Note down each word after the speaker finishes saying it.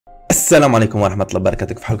السلام عليكم ورحمة الله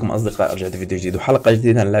وبركاته، كيف حالكم أصدقاء؟ رجعت فيديو جديد وحلقة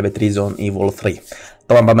جديدة من لعبة ريزون ايفول 3.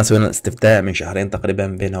 طبعا بعد ما سوينا الاستفتاء من شهرين تقريبا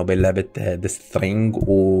بينها وبين لعبة ديسترينج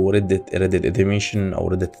وريدت اديميشن او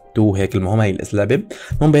ريدت 2، هيك المهم هي اللعبة.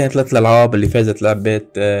 المهم بين ثلاث الالعاب اللي فازت لعبة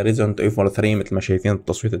ريزون ايفول 3 مثل ما شايفين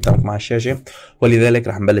التصويت قدامكم على الشاشة، ولذلك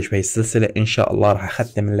رح نبلش بهي السلسلة ان شاء الله. رح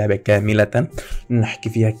اختم اللعبة كاملة، نحكي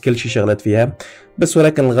فيها كل شيء شغلات فيها بس،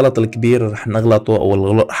 ولكن الغلط الكبير رح نغلطه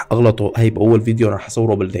او رح اغلطه هي باول فيديو رح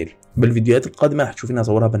اصوره بالليل. بالفيديوهات القادمه رح تشوفيني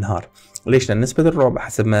اصورها بالنهار. ليش؟ لان نسبه الرعب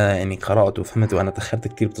حسب ما يعني قرات وفهمت وانا تاخرت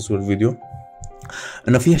كثير بتصوير الفيديو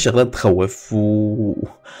انه فيها شغلات تخوف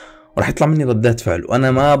وراح يطلع مني ردات فعل،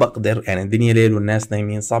 وانا ما بقدر يعني الدنيا ليل والناس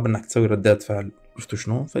نايمين، صعب انك تسوي ردات فعل، عرفتوا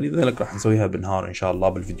شنو؟ فلذلك راح نسويها بالنهار ان شاء الله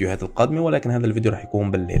بالفيديوهات القادمه، ولكن هذا الفيديو راح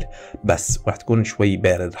يكون بالليل بس، وراح تكون شوي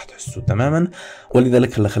بارد راح تحسوا تماما.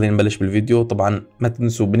 ولذلك خلينا نبلش بالفيديو. طبعا ما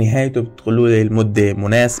تنسوا بنهايته بتقولوا لي المده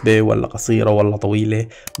مناسبه ولا قصيره ولا طويله،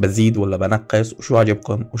 بزيد ولا بنقص، وشو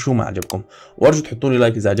عجبكم وشو ما عجبكم، وارجو تحطوا لي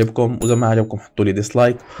لايك اذا عجبكم، واذا ما عجبكم حطوا لي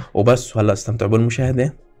ديسلايك وبس. وهلا استمتعوا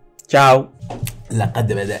بالمشاهده. تشاو.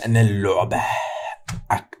 لقد بدأنا اللعبة.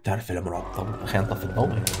 أكتر فيلم رعب. طب خلينا نطفي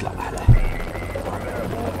الضوء يطلع أحلى.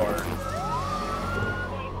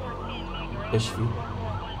 إيش في؟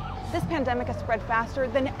 This pandemic has spread faster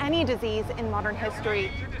than any disease in modern history.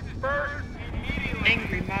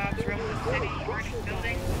 Angry mobs roam the city, burning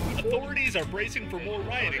buildings. Authorities are bracing for more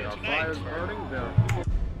rioting tonight.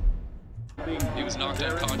 He was knocked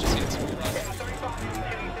unconscious. He had some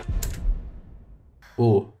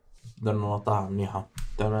أوه قدرنا نقطعها منيحة.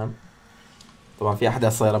 تمام. طبعا في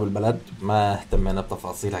أحداث صايرة بالبلد ما اهتمينا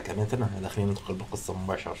بتفاصيلها كاملة، احنا داخلين ندخل بالقصة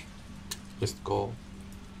مباشر. Just go.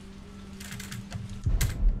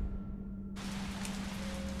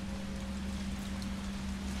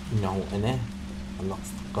 إنه أنا هلا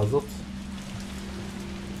استيقظت.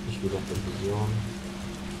 إيش في التلفزيون؟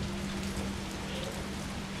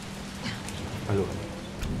 حلو.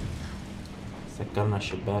 سكرنا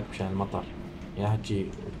الشباك مشان المطر. يا هجي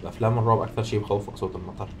بأفلام الرعب أكثر شي بخوفك صوت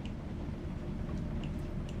المطر،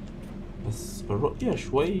 بس الرؤية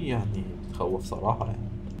شوي يعني تخوف صراحة. يعني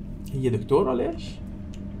هي دكتورة ليش؟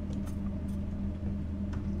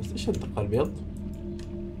 بس إيش الدقة البيض؟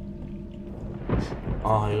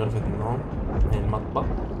 هاي غرفة النوم، هاي المطبخ.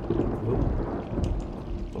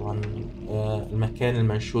 طبعا المكان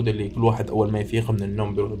المنشود اللي كل واحد أول ما يفيق من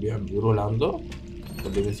النوم بيروح لعنده،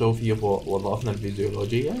 اللي بنسوي فيه وظائفنا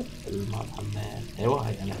الفيزيولوجية. الحمام. أيوة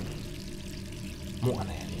هاي أنا، مو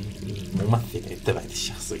أنا يعني الممثلة تبعت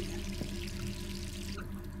الشخصية.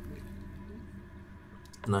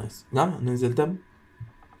 نايس. نعم ننزل دم.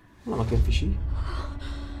 والله ما كان في شيء.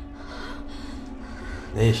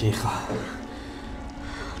 ليه يا شيخة؟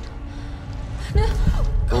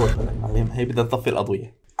 هي بدها تطفي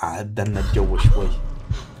الأضوية. عدلنا الجو شوي.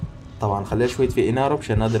 طبعا خليها شوي في إنارة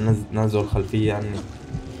مشان نقدر ننزل الخلفية عني.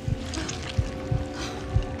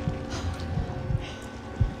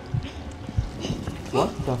 What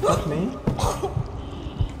the fuck me؟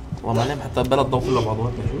 والله معلم حتى بلا الضوء كله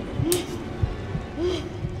بعضواتنا. شو؟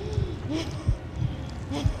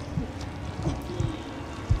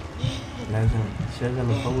 لازم تشغل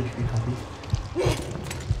الضوء شوي خفيف.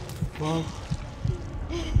 واو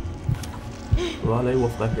والله لا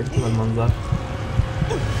يوفقك انت بالمنظر.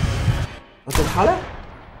 بس الحالة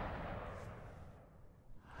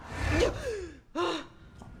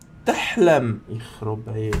تحلم يخرب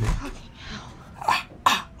عينك.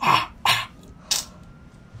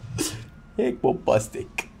 هيك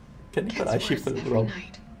بومباستيك كان يكون عايشين في الرعب.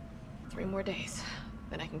 3 more days,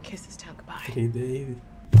 then I can kiss this town goodbye. 3 days.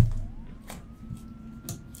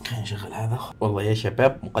 خلينا نشغل هذا. والله يا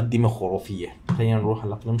شباب مقدمة خرافية. خلينا نروح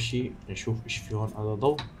هلا نمشي نشوف ايش في هون. هذا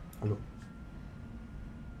ضوء حلو.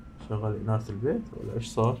 شغل إنارة البيت ولا ايش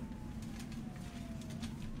صار؟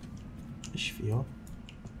 ايش في هون؟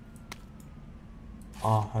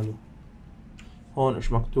 حلو. هون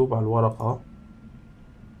ايش مكتوب على الورقة؟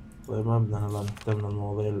 طيب ما بدنا هلا نهتم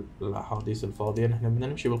بالمواضيع الأحاديث الفاضية، نحن بدنا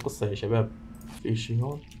نمشي بالقصة يا شباب. في شي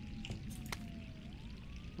هون؟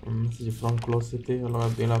 مسج فروم كلوز سيتي. والله ما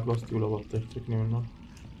بدي لا كلوز سيتي ولا بطيخ، اتركني منه.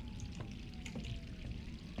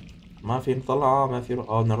 ما في نطلع. ما في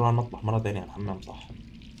بدنا نروح على المطبخ مرة تانية على الحمام. صح،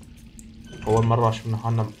 أول مرة شفنا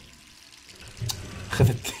حالنا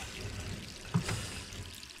خفت.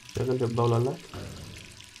 شغل الضوء ولا لا؟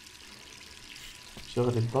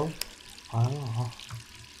 شغل الضوء.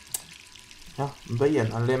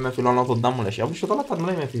 مبين عليه ما في نقطة دم ولا شيء، مش طلعت على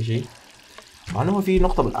ما في شيء، مع انه في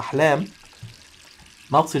نقطة بالاحلام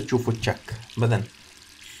ما بصير تشوفوا تشك ابدا.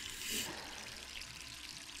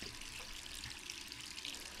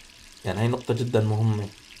 يعني هي نقطة جدا مهمة.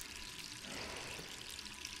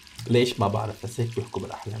 ليش ما بعرف، بس هيك بيحكوا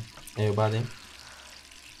بالاحلام. ايوه بعدين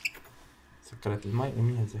سكرت المي.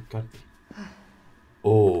 مين سكرتي؟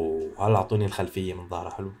 اوه هلا اعطوني الخلفيه من ظهرها.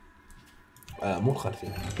 حلو. مو الخلفيه،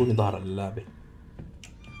 اعطوني ظهر اللعبه.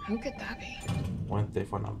 Who could that be? وين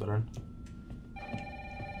التليفون عم برن؟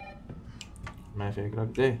 ما في فكرة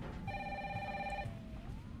كده.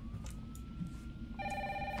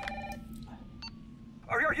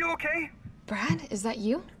 Are you okay? Brad, is that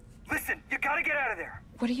you? Listen, you gotta get out of there.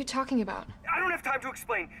 What are you talking about? I don't have time to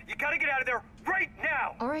explain. You gotta get out of there right now.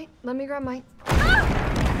 All right, let me grab my...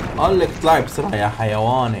 قال لك اطلعي بسرعة يا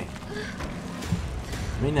حيواني.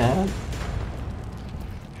 مين هاد؟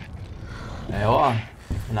 ايوه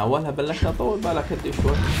من اولها بلشت اطول بالك هدي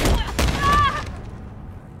شوي.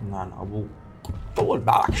 نعم ابوك طول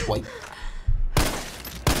بالك شوي.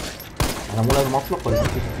 انا مو لازم اطلق ولا انت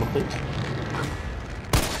تطلقي؟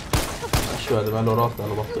 شو هذا ماله راس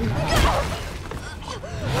ماله بطيء.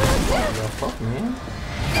 يا فاك مين؟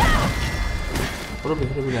 هربي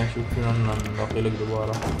هربي لنشوف فينا نلاقي لك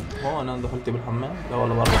دوباره. هون انا دخلتي بالحمام؟ لا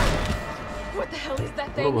ولا برا. What the hell is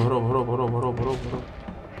that thing? هروب هروب هروب هروب هروب هروب هروب.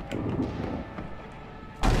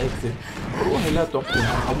 اكزت. روحي لا تحكي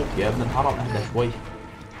عن ابوك يا ابن الحرام، اهدى شوي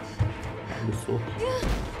بالصوت.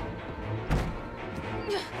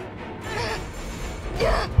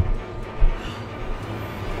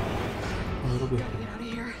 هروبي. Get out of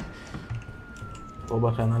here.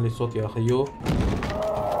 طوبة خلينا نعلي الصوت يا خيو.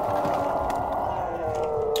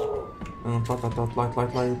 اطلع اطلع اطلع اطلع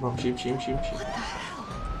اطلع امشي امشي امشي امشي.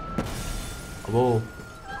 ابوه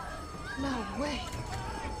No way.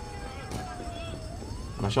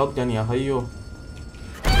 انا شotgun يا خيو.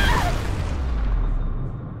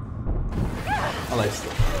 الله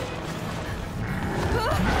يستر.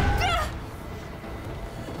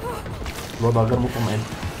 الوضع غير مطمئن.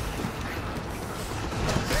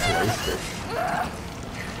 الله يستر.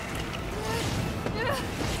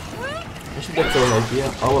 ايش بدك تسوي هاي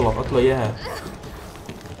فيها؟ والله قطعت له اياها.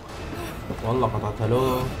 والله قطعتها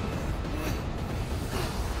له.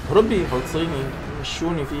 ربي فلسطيني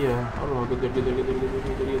مشوني فيها. الله قدر قدر قدر قدر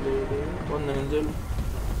قدر قدر. قلنا ننزل.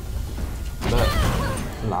 لا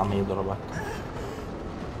العم يضربك.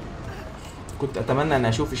 كنت اتمنى ان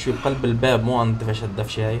اشوف ايش في بقلب الباب، مو انتفش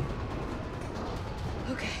الدفشه هاي.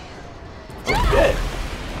 Okay. اوكي.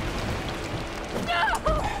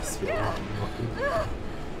 حسبي الله ونعم الوكيل.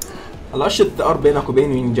 هلا ايش الثأر بينك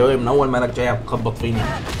وبيني من جاي من اول ما انك جاي عم تخبط فيني.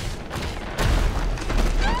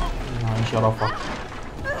 عن شرفك.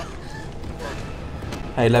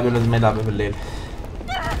 هاي لعبة لازم يلعبها بالليل.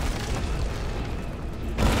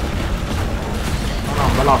 انا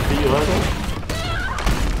عم بلعب فيه هذا.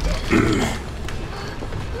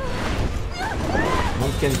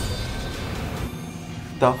 ممكن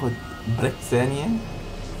تاخد بريك ثانية.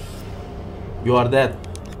 You are dead.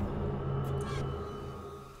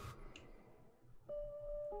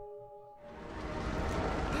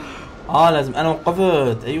 لازم انا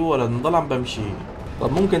وقفت. ايوه لازم نضل عم بمشي.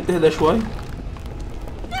 طب ممكن تهدى شوي؟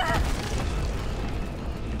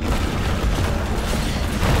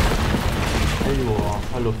 ايوه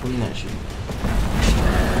حلو فهمنا شي.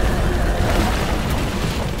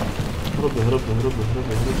 هربي هربي هربي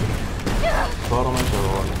هربي هربي. صار ما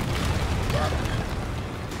شغال.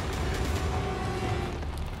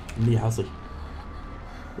 ليه حصل؟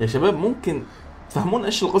 يا شباب ممكن تفهمون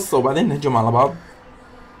ايش القصة وبعدين نهجم على بعض؟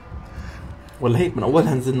 ولا هيك من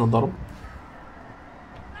اولها نزلنا ضرب؟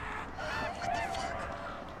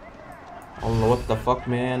 الله وات ذا فاك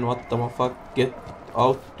مان وات ذا فاك جيت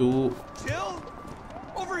اوت تو Jill,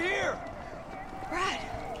 over here. Brad,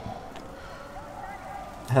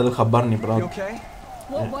 هذا خبرني You براد. okay?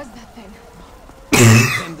 what was that thing?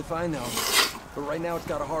 Time to find out. But right now it's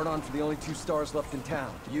got a hard on for the only 2 stars left in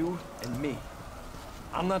town. You and me.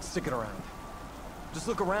 I'm not sticking around. Just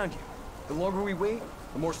look around you. The longer we wait,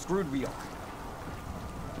 the more screwed we are.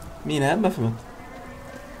 مين هاد؟ ما فهمت.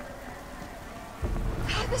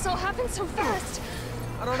 How did this all happen so fast?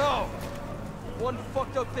 I don't know. One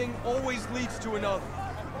fucked up thing always leads to another.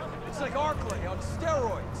 It's like Arclay on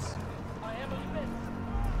steroids.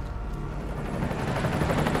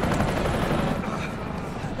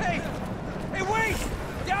 Hey! Hey, wait!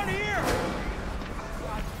 Down here!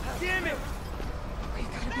 Damn it! We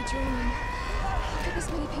gotta be dreaming. How could this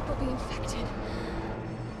many people be infected?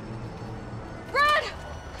 Brad!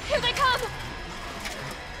 Here they come!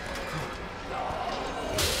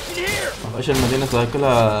 In here! ايش المدينة صار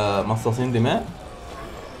كلها مصاصين دماء؟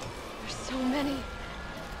 There's so many.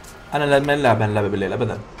 انا لا ما نلعب هاللعبة بالليل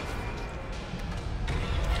ابدا.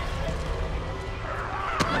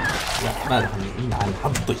 لا ما دخلني عن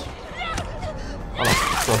حظي.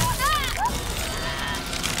 خلاص صار.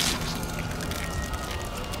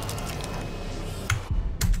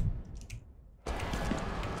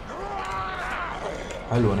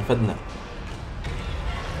 حلو نفدنا.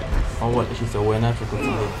 اول اشي سويناه شكل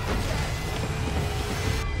صحيح.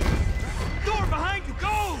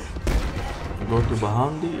 Go to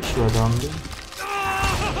behind you. شو هذا عندي؟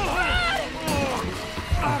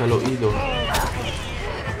 أكلوا إيده.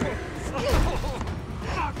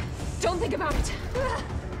 Don't think about it.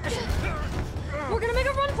 We're gonna make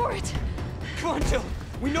a run for it. Come on, Jill.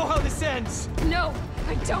 We know how this ends. No,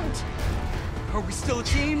 I don't. Are we still a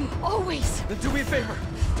team? Always. Then do me a favor.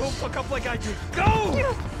 Don't fuck up like I did. Go!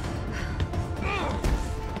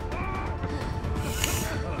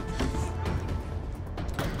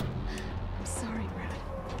 I'm sorry, Brad.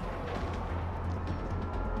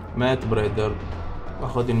 مات برايدر.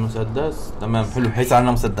 اخذ المسدس. تمام حلو حيس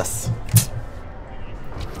عنا مسدس.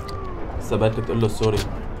 سبقت تقول له سوري.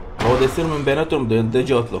 هو بده يصير من بيناتهم بده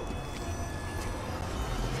يجي يطلق.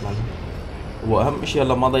 واهم اشي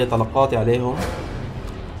هلا ما ضيع طلقاتي عليهم.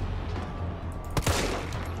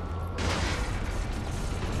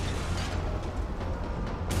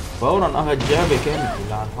 فورا اخذ جابه كامل.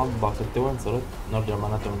 لعن حظك انت وين صرت؟ نرجع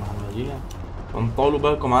معناته المهمجية. انطولوا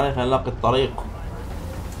بالكم علي خلينا نلاقي الطريق.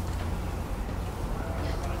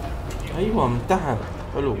 ايوه من تحت.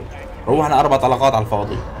 حلو. روحنا 4 طلقات على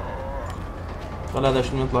الفاضي. قال هذا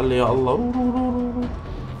شنو يطلع لي يا الله.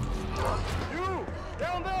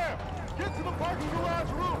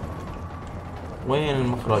 وين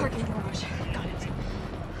المخرج؟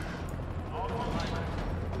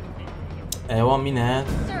 ايوه مين هاد؟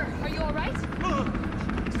 Sir, are you all right?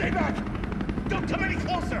 Stay back! Don't come any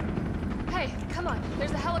closer! Hey, come on.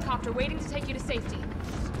 There's a helicopter waiting to take you to safety.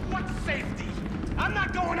 What safety? I'm not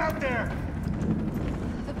going out there!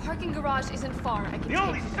 The parking garage isn't far. I can The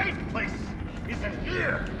only take safe place is in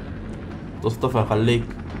here! تصطفى خليك.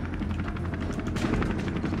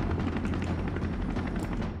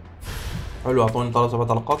 حلو اعطوني 3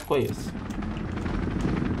 طلقات كويس.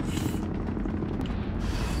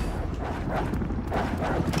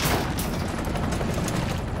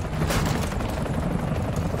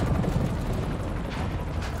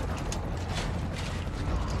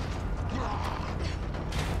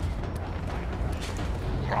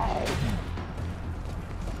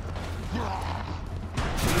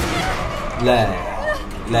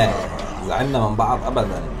 لا زعلنا من بعض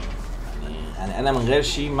ابدا. يعني انا من غير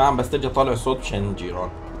شيء ما عم بسترجع طالع صوت مشان الجيران.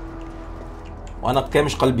 وانا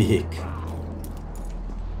كامش قلبي هيك.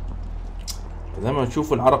 زي ما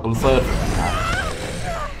تشوفوا العرق اللي صاير.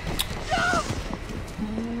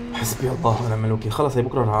 حسبي الله ونعم الوكيل. خلص هي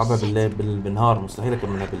بكره رح العبها بالليل بالنهار. مستحيل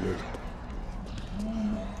اكملها بالليل.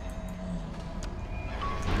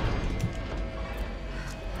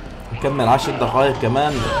 نكمل 10 دقائق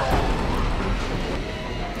كمان.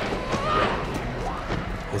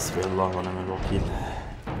 حسبي الله ونعم الوكيل.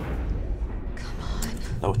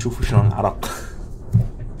 لو تشوفوا شلون العرق.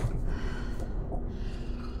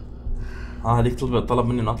 هذيك طلب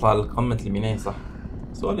مني اني اطلع على قمة البناية صح؟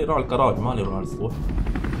 سؤالي روح على الكراج مالي روح على السطوح.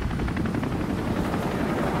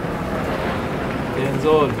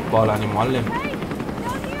 انزل طالعني معلم.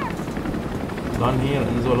 دون هير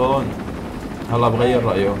انزل هون. هلا بغير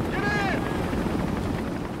رأيه.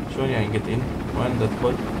 شلون يعني جيت ان؟ وين بدي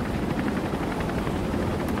ادخل؟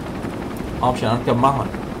 مشان اركب معهم.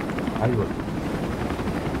 حلوة.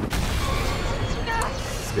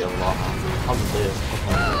 حسبي الله. حظي يا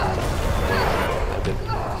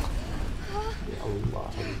الله.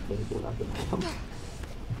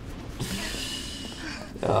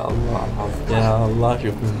 يا الله على الحظ. يا الله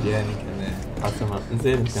شوف من جاني كمان. قسما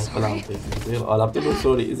انزين كان طلع عطيك انزين. لعبت له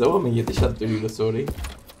سوري. اذا هو ميت ايش تقولي له سوري؟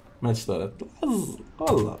 ما اشتغلت. حظ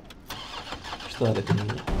والله. اشتغلت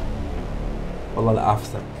مني. والله لا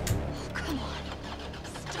اعفسك.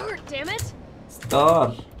 Damn it!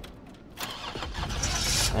 ستار.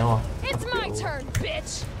 ايوه. It's my turn,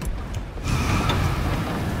 bitch.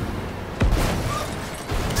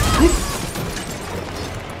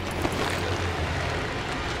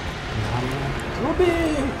 روبي.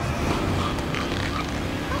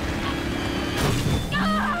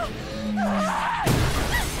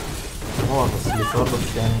 هو بس اللي صار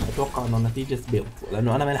بس يعني اتوقع انه نتيجة بيض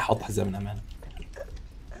لانه انا ماني حاط حزام من امان.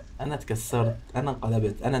 انا تكسرت. انا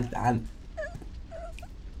انقلبت. انا انتعنت.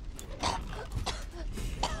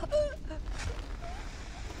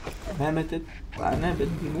 ما ماتت وانا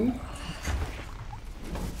بدي موت.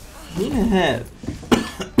 مين هاد؟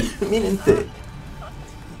 مين انت؟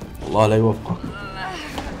 الله لا يوفقك.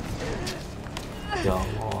 يا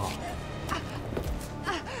الله.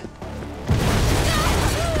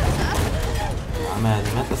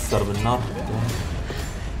 عمالي ما تأثر بالنار.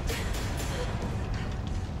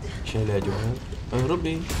 شيل يا جوهر.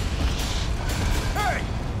 اهربي. Hey!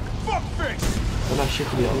 Fuck face! طلع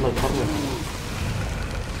شكلي الله يفرح.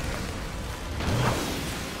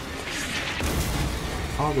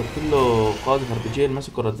 هذا كله قاذف RPG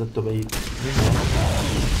مسكوا رزته بعيد.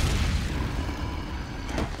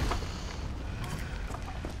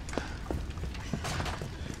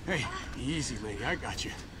 Hey, easy, lady. I got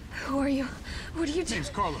you. Who are you? What are you doing? Name's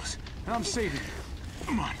Carlos, and I'm saving you.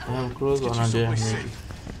 Come on. أنا كروز Let's get وأنا you جاي someplace أحميك. safe.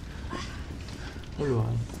 حلو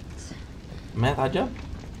هاي. مات عجب؟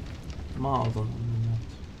 ما أظن إنه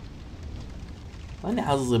مات. أنا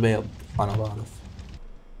حظي بيض أنا بعرف.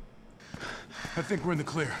 I think we're in the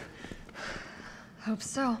clear. Hope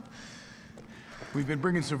so. We've been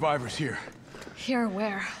bringing survivors here. Here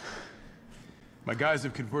where? My guys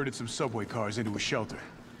have converted some subway cars into a shelter.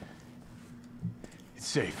 It's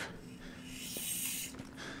safe.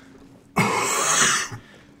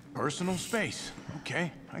 Personal space. Okay,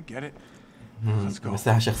 I get it. Let's go.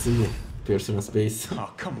 مساحة شخصية. Personal space.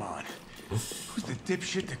 Oh, come on. Who's the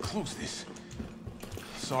dipshit that closed this?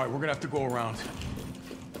 Sorry, we're gonna have to go around.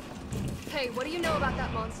 Hey, what do you know about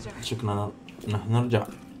that monster? شكرا نحن نرجع.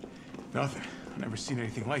 Nothing. I've never seen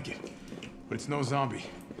anything like it. But it's no zombie.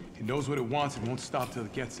 It knows what it wants and won't stop till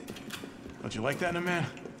it gets it. Don't you like that in a man?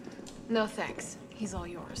 No thanks. He's all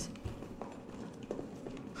yours.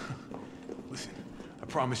 Listen, I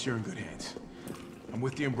promise you're in good hands. I'm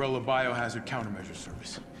with the Umbrella Biohazard Countermeasure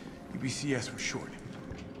Service. UBCS for short.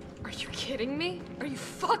 Are you kidding me? Are you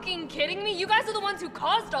fucking kidding me? You guys are the ones who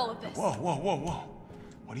caused all of this. Whoa, whoa, whoa, whoa.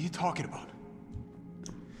 What are you talking about?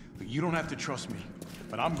 Look, you don't have to trust me,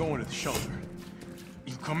 but I'm going to the shelter.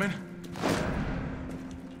 You coming?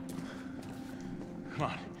 Come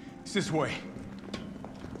on, it's this way.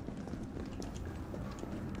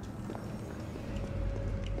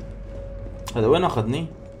 هذا وين أخذني؟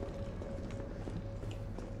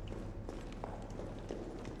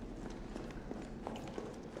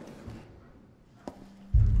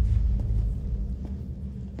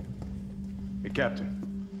 Hey, Captain.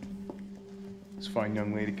 This fine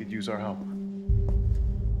young lady could use our help.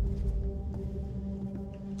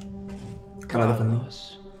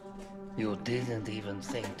 Carlos, you didn't even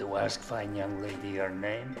think to ask fine young lady her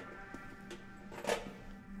name?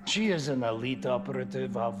 She is an elite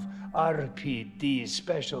operative of RPD,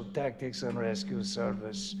 Special Tactics and Rescue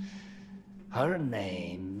Service. Her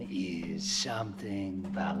name is something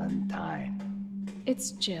Valentine.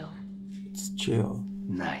 It's Jill. It's Jill.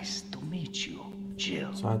 Nice to meet you,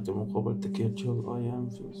 Jill. ساعدت مقابل تكير Jill I am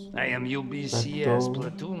Fizz. I am UBCS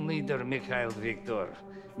platoon leader Mikhail Victor.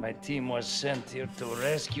 My team was sent here to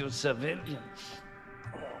rescue civilians.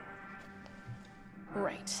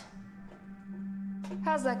 Right.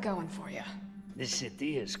 How's that going for you? The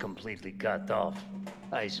city is completely cut off,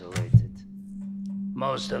 isolated.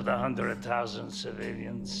 Most of the 100,000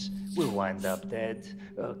 civilians will wind up dead.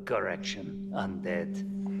 Correction, undead.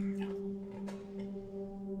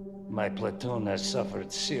 My platoon has suffered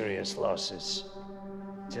serious losses.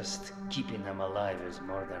 Just keeping them alive is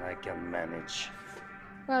more than I can manage.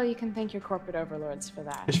 Well, you can thank your corporate overlords for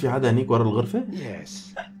that. إيش في حدا هنيك ورا الغرفة؟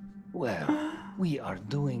 Yes. Well, we are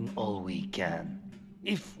doing all we can.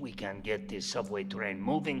 If we can get this subway train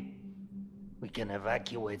moving, we can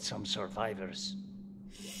evacuate some survivors.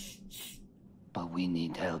 But we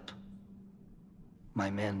need help. My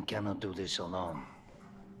men cannot do this alone.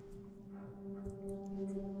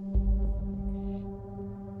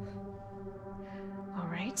 All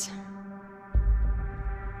right.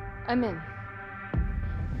 I'm in.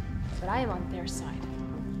 But I am on their side,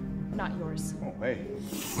 not yours. Oh, hey.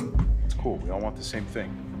 It's cool. We all want the same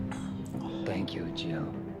thing. Thank you, Jill.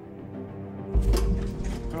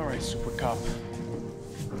 All right, Super Cop.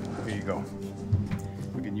 Here you go.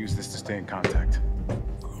 We can use this to stay in contact.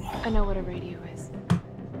 I know what a radio is.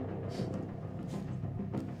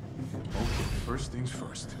 Okay, first things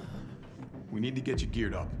first. We need to get you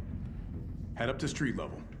geared up. Head up to street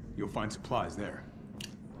level. You'll find supplies there.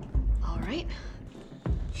 All right.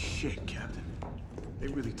 Shit, Captain. They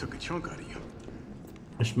really took a chunk out of you.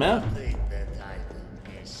 إيش ما؟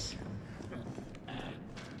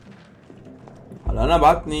 هلا أنا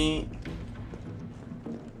بعتني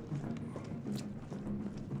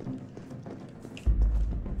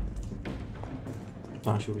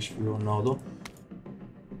تعال نشوف ايش فيه النهضة.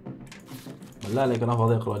 بالله عليك أنا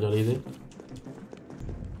فاضي أقرأ جريدة.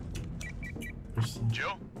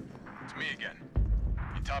 Jill, it's me again.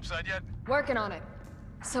 You topside yet? Working on it.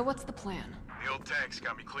 So what's the plan? The old tanks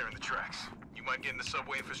got me clearing the tracks. You mind getting the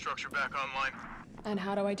subway infrastructure back online? And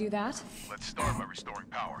how do I do that? Let's start by restoring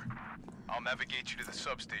power. I'll navigate you to the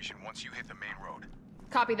substation once you hit the main road.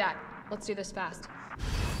 Copy that. Let's do this fast.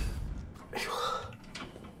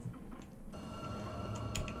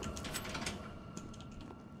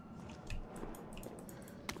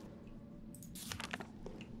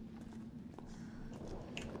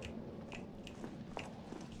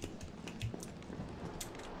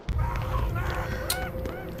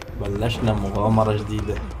 بلشنا مغامرة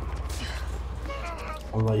جديدة.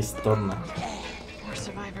 الله يسترنا. We're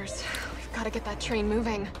survivors. We've got to get that train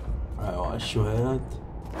moving. ايوه شو هاد؟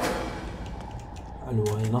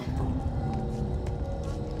 حلوة هي نقطة.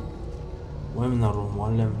 وين بدنا نروح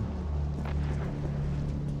معلم؟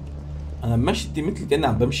 انا مشيتي مثل كأني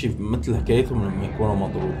عم بمشي مثل حكايتهم لما يكونوا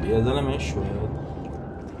مضروب. يا زلمة شو هاد؟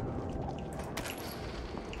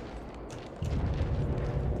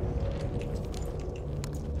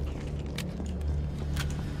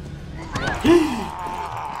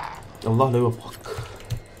 الله لا يوفقك.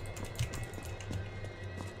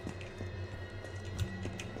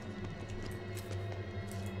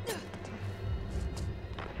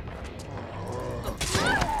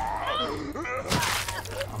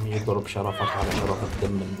 عم يضرب شرفك على شرف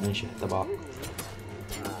الدم المنشئ تبعك.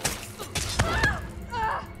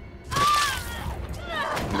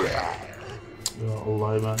 يا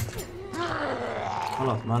الله يا مان.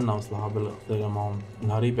 خلص ما لنا مصلحة بالقتال معهم،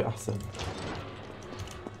 الهريبة أحسن.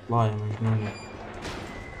 الله يا مجنون.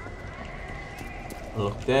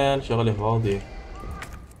 القتال شغلة فاضية.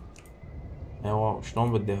 ايوه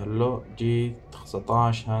شلون بدي هلا؟ جيت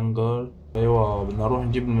 19 هانجر. ايوه بدنا نروح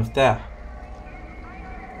نجيب المفتاح.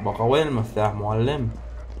 بقى وين المفتاح معلم؟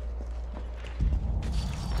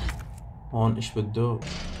 هون ايش بده؟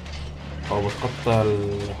 او بتقطع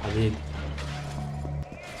الحديد.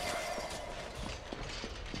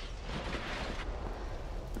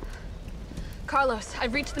 Carlos,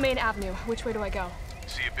 I've reached the main avenue. Which way do I go?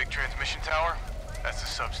 See a big transmission tower? That's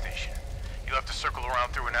the substation. You'll have to circle around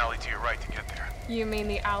through an alley to your right to get there. You mean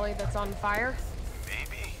the alley that's on fire?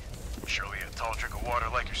 Maybe. Surely a tall drink of water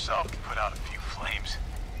like yourself can put out a few flames.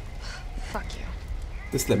 Fuck you.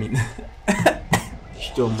 تسلمين.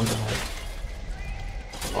 شلون ما هاي؟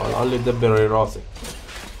 والله اللي دبر راسك.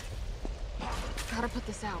 Gotta put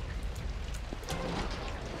this out.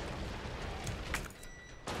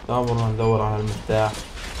 تعالوا ندور على المفتاح.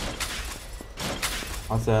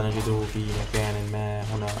 عسى نجده في مكان ما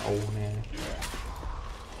هنا أو هناك.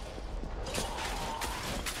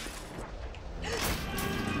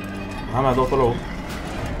 هذول طلعوا.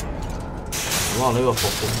 الله لا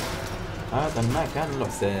يوفقهم. هذا المكان له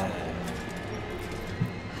حساب.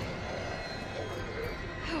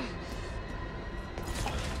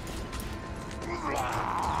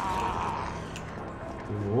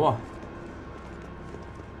 أيوه.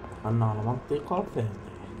 دخلنا على منطقة ثانية.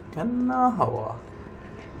 كنا هوا.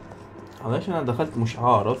 ليش انا دخلت مش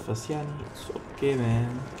عارف بس يعني اوكي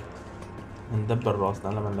مان. ندبر راسنا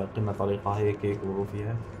لما نلاقي لنا طريقة هيك ونروح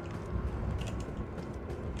فيها.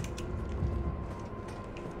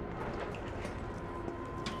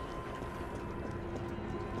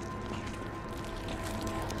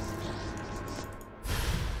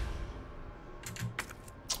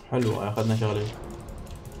 حلو اخذنا شغلة.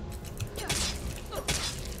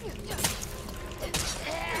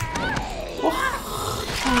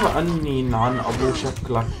 عني عن ابو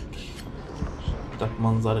شكلك. بدك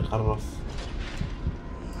منظر يخرف.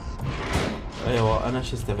 ايوه انا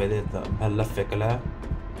شو استفدت بهاللفة كلها؟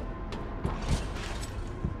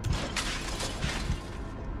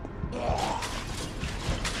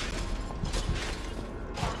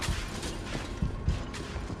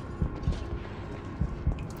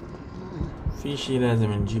 في شي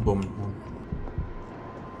لازم نجيبه من هون.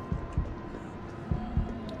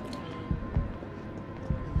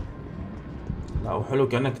 لا وحلو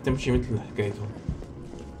كأنك تمشي مثل حكايته.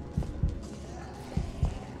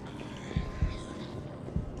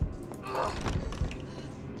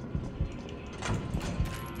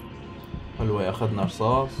 حلوة اخذنا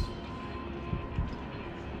رصاص.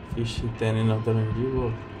 في شي تاني نقدر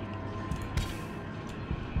نجيبه؟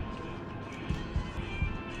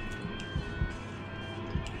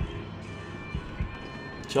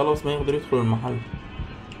 ان شاء الله بس ما يقدر يدخل المحل.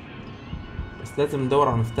 بس لازم ندور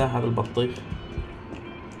على مفتاح هذا البطيخ.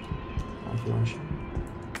 ماشي.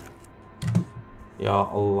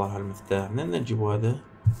 يا الله هالمفتاح منين نجيبه هذا؟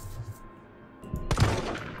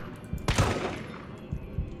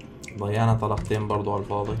 ضيعنا طلقتين برضو على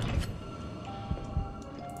الفاضي.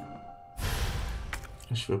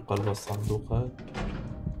 ايش في بقلب الصندوق هذا؟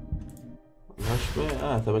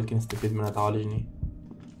 الهشبة تبلكي نستفيد منها تعالجني.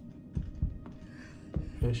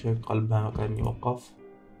 ايش هيك قلبها كان يوقف؟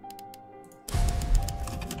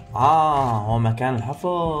 هو مكان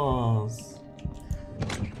الحفظ.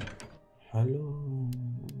 حلو.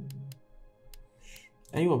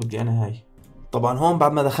 ايوه بدي انا هاي. طبعا هون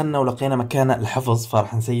بعد ما دخلنا ولقينا مكان الحفظ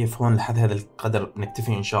فرح نسيف هون لحد هذا القدر.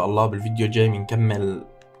 نكتفي ان شاء الله. بالفيديو الجاي بنكمل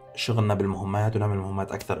شغلنا بالمهمات ونعمل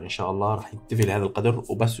مهمات اكثر ان شاء الله. راح نكتفي لهذا القدر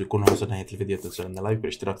وبس، ويكون وصلنا نهايه الفيديو. لا تنسوا لنا لايك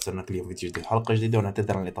والاشتراك، تصيرنا كل يوم فيديو جديد حلقه جديده،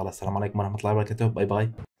 ونعتذر عن الاطاله. السلام عليكم ورحمه الله وبركاته. باي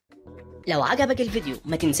باي. لو عجبك الفيديو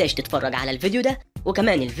ما تنساش تتفرج على الفيديو ده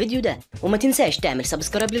وكمان الفيديو ده، وما تنساش تعمل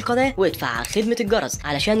سبسكرايب للقناه وادفع على خدمه الجرس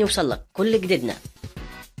علشان يوصلك كل جديدنا.